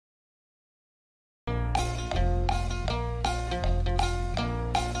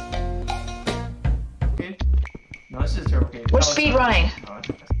No, this is terrible. Okay. We're speed running.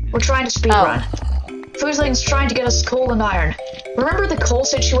 We're trying to speed run. Foozling's trying to get us coal and iron. Remember the coal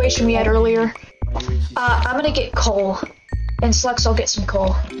situation we had earlier? I'm gonna get coal. And Slex, I'll get some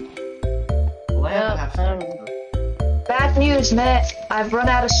coal. Bad news, Matt. I've run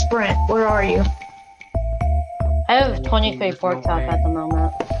out of sprint. Where are you? I have 23 pork chop at the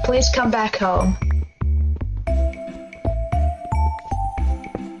moment. Please come back home.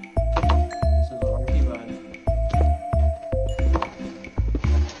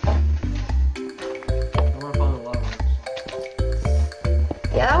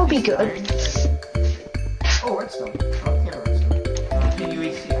 Yeah, that would be good. Oh, redstone. Oh, yeah, redstone. I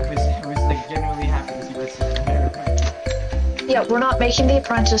was like genuinely happy to see redstone there. Yeah, we're not making the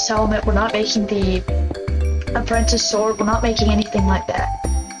apprentice helmet, we're not making the apprentice sword, we're not making anything like that.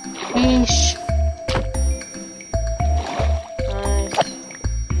 Eesh.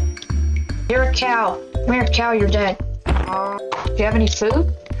 You're a cow. Come here, cow, you're dead. Do you have any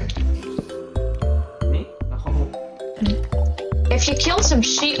food? Me? No. If you kill some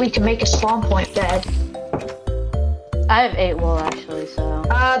sheep, we can make a spawn point bed. I have 8 wool actually, so...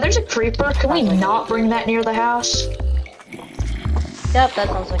 There's a creeper. Can we not bring that near the house? Yep, that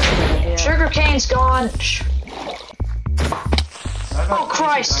sounds like a good idea. Sugar cane's gone. Oh,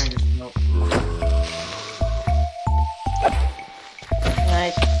 Christ!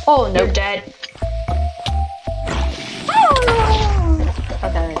 Nice. Oh, no. You're dead.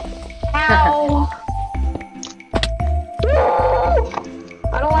 Okay. Ow!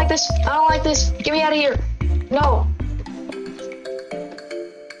 I don't like this. I don't like this. Get me out of here. No.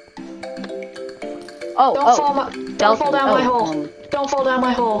 Oh, Don't fall down my hole. Don't fall down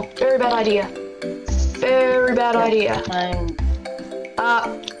my hole. Very bad idea. Very bad idea. I'm I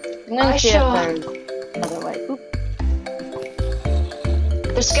gonna see if shall... there's other way. Oop.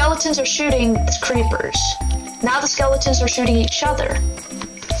 The skeletons are shooting the creepers. Now the skeletons are shooting each other.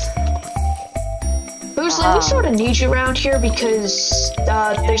 Boozling, we sort of need you around here because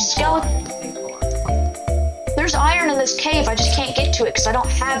there's iron in this cave. I just can't get to it because I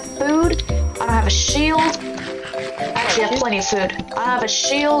don't have food. I don't have a shield. Actually, I have plenty of food. I have a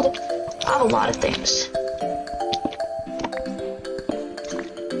shield. I have a lot of things.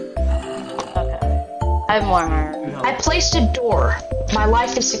 Okay. I have more iron. I placed a door. My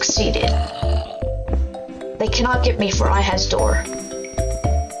life has succeeded. They cannot get me for I has door.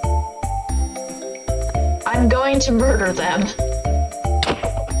 I'm going to murder them.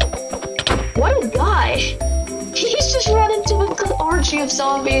 What a guy! He's just run into an orgy of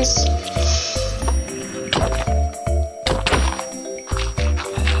zombies.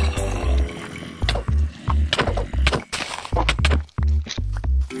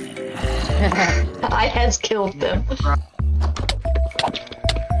 I has killed them.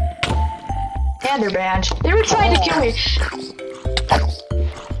 And they're banned. They were trying to kill me.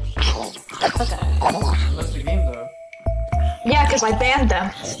 That's the game, though. Yeah, because I banned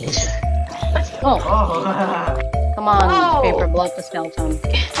them. Oh. Come on, Oh. paper, blow up the skeleton.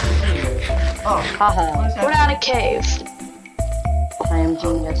 Oh. Haha. We're down a cave. I am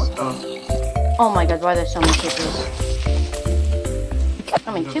genius. Oh my god, why are there so many creepers?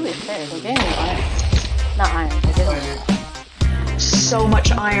 I mean, to be fair, they're getting me iron. Not iron, they're getting... So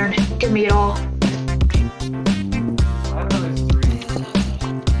much iron. Give me it all. I don't know, there's 3.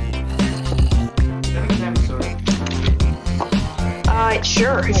 I think it's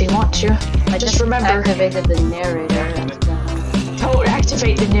Sure, if you want to. I just remember. activated the narrator. Don't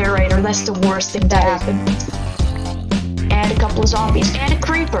activate the narrator, that's the worst thing to happen. And a couple of zombies, and a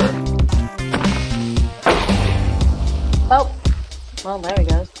creeper. Oh! Well, there he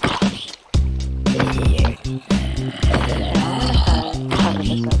goes.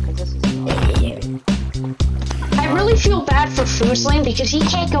 I really feel bad for Foozling because he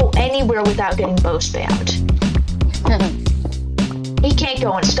can't go anywhere without getting bow spammed. He can't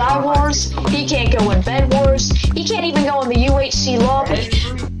go in Sky Wars, he can't go in Bed Wars, he can't even go in the UHC lobby.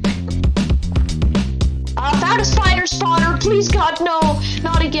 I found a spider spawner, please God, no!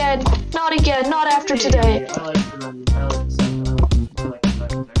 Not again, not again, not after today.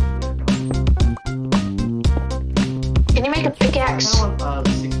 Can you make a pickaxe?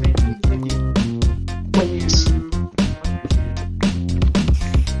 Please.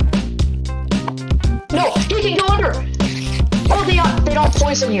 No, he can go under! Oh, they don't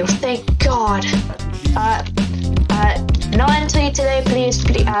poison you, thank God. No entry today, please,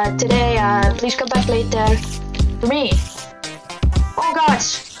 please come back later. For me. Oh God.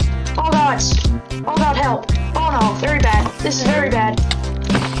 Oh God. Oh God, help. Oh no, very bad. This is very bad.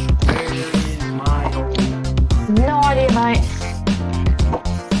 No idea, mate.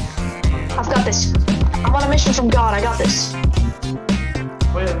 I've got this. I'm on a mission for from God. I got this.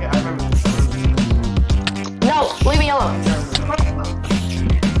 Wait, okay, I remember. No, leave me alone.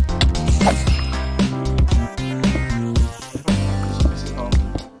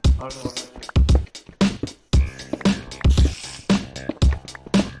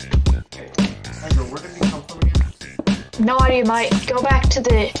 No idea, Mike. Go back to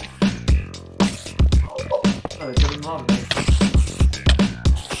the...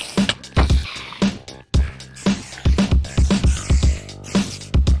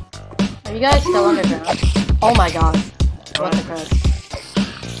 Are you guys still underground? Oh my god. What the crap?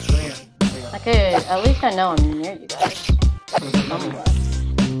 Okay, at least I know I'm near you guys.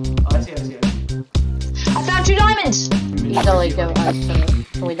 I found 2 diamonds! Easily go up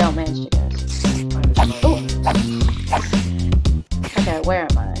so we don't manage to guys. Ooh. Okay, where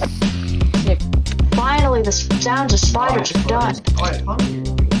am I? Yeah. Finally, the sounds of spiders are done.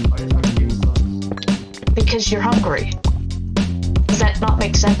 Because you're hungry. Does that not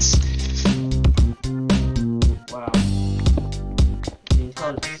make sense? Wow.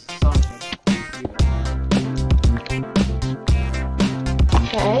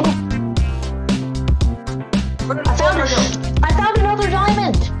 Okay. I found another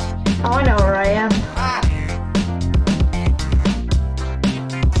diamond! Oh, I know where I am.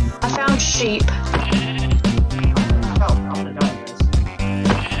 I found sheep. I'm gonna die, guys.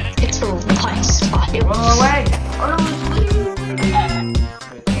 It's a lifestyle. Run away!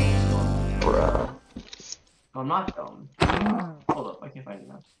 Bruh. I'm not dumb. Hold up, I can't find it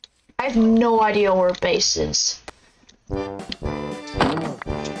now. I have no idea where base is.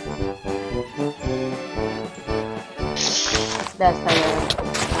 That's not it.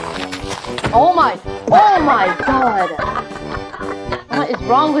 Oh my god! What is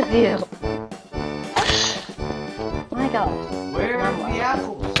wrong with you? My god. Where are the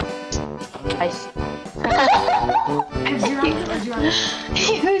apples? I see.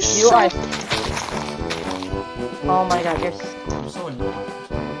 You are. Oh my god, you're. I'm so annoyed.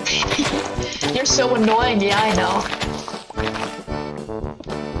 You're so annoying, yeah, I know.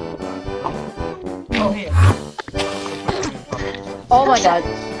 Oh, here. Oh my god.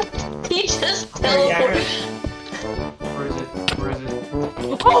 He just teleported. Where is it? Where is it?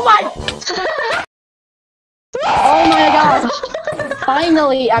 Oh my! Oh my god!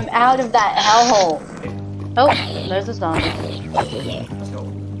 Finally, I'm out of that hellhole. Oh, there's a zombie. Let's go.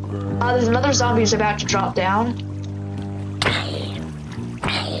 There's another zombie who's about to drop down.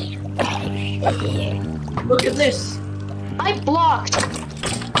 Look at this! I blocked!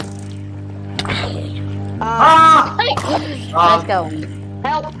 Let's go.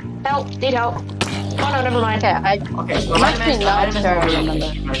 Help! Help! Need help! Oh no, never mind. Okay, Okay, so I'm actually not sure I remember.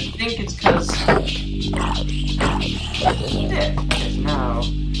 I think it's because... Yeah, okay, now...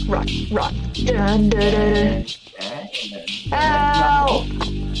 Run, run. Dun, dun, dun, dun. Help!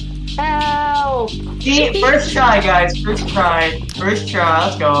 Help! See, first try, guys. First try. First try.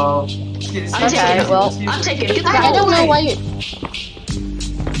 Let's go. Let's get this. Okay, well, I'm taking it. Get the I hell don't know away. why you...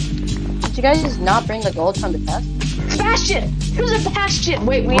 Did you guys not bring the gold from the test? Bastion! Who's a bastion?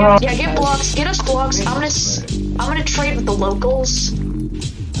 Wait, we have yeah, get blocks. Get us blocks. I'm gonna trade with the locals.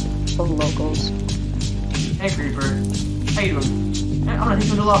 The locals. Hey, Creeper. How you doing? I'm gonna hit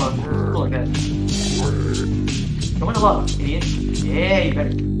you in the lava. Cool like that. Go in the lava, idiot. Yeah, you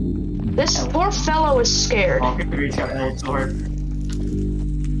better. This poor fellow is scared. Oh, Creeper, he's got an old sword.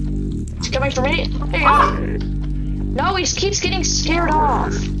 He's coming for me. There you go. No, he keeps getting scared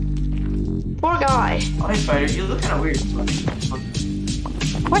off. Poor guy. Oh, hey, Spider, you look kind of weird.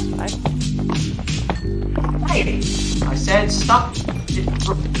 What? Hey, I said stop.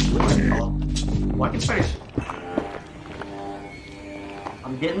 Why can spiders?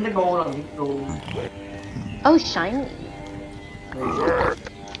 I'm getting the gold. I'm getting the gold. Oh, shiny.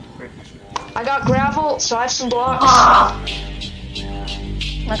 I got gravel, so I have some blocks.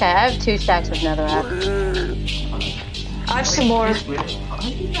 Okay, I have 2 stacks of netherrack. I have some more.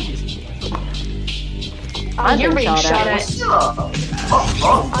 I'm You're being shot at. Oh,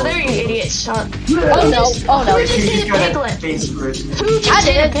 Oh, there you idiots. Oh no, oh no. Who just hit a piglin? Who just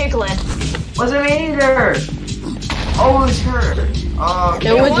hit a piglin? Wasn't me either. Oh, it's her.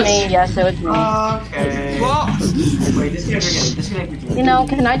 It was me, yes, it was me. Okay. Well, Wait, disconnect again. You know,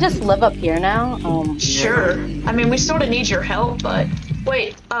 can I just live up here now? sure. I mean, we sort of need your help, but...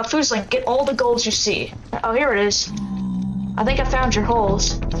 Wait, Foozling, get all the golds you see. Oh, here it is. I think I found your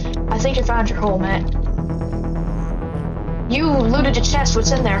holes. I think I found your hole, Matt. You looted a chest.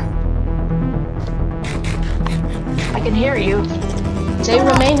 What's in there? I can hear you. They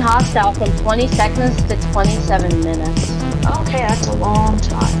remain hostile from 20 seconds to 27 minutes. Okay, that's a long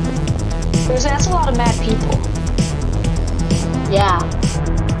time. That's a lot of mad people. Yeah.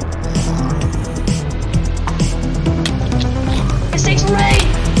 Mistakes were made!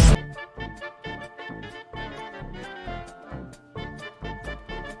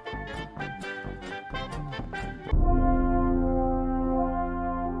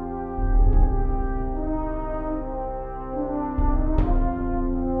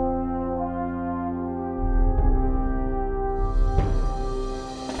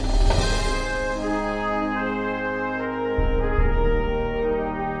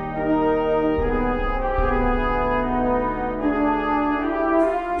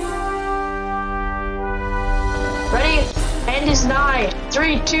 Ready? End is nigh.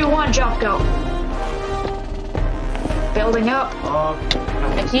 3, 2, 1, jump, go. Building up.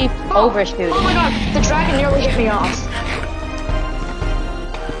 I keep overshooting. Oh my god, the dragon nearly hit me off.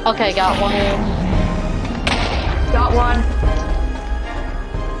 Okay, got one. Got one.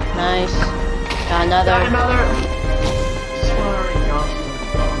 Nice. Got another. Got another.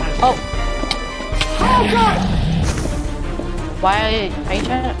 Oh, Oh god! why are you trying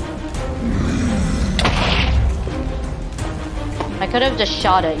to? I could have just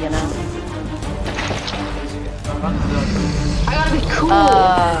shot it, you know. I gotta be cool.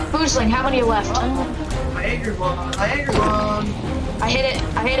 Boozling, how many are left? I angered one. I angered one. I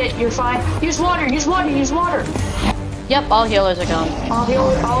hit it, you're fine. Use water, use water, use water. Yep, all healers are gone.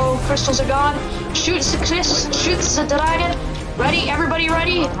 All crystals are gone. Shoot success, shoot the dragon. Ready, everybody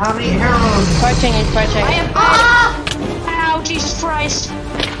ready? How many arrows? Scorching, he's scorching. I am ah! Ow, Jesus Christ.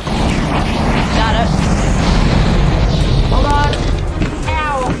 Got it. Hold on.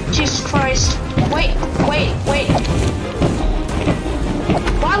 Ow, Jesus Christ. Wait.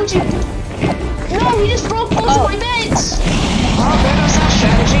 Why would you? No, he just broke both of my beds. Oh, there goes that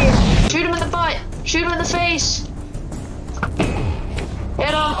strategy. Shoot him in the butt. Shoot him in the face.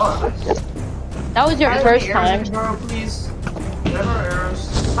 Hit him. That was your first time. Arrows, please. Never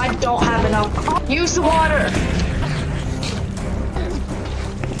arrows. I don't have enough. Use the water.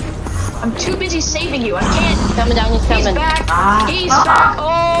 I'm too busy saving you. I can't. Coming down, he's coming. He's back. He's back.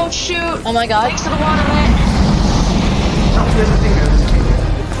 Oh shoot. Oh my god. Thanks to the water man. Oh, there's a thing there.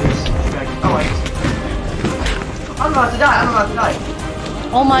 Oh, wait. I'm about to die.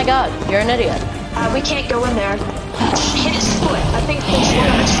 Oh my god, you're an idiot. We can't go in there. Hit his foot. I think his foot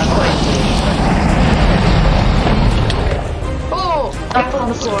on his foot. Oh, apple on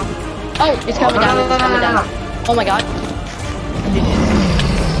the floor. Oh, he's coming down, he's coming down. Oh my god.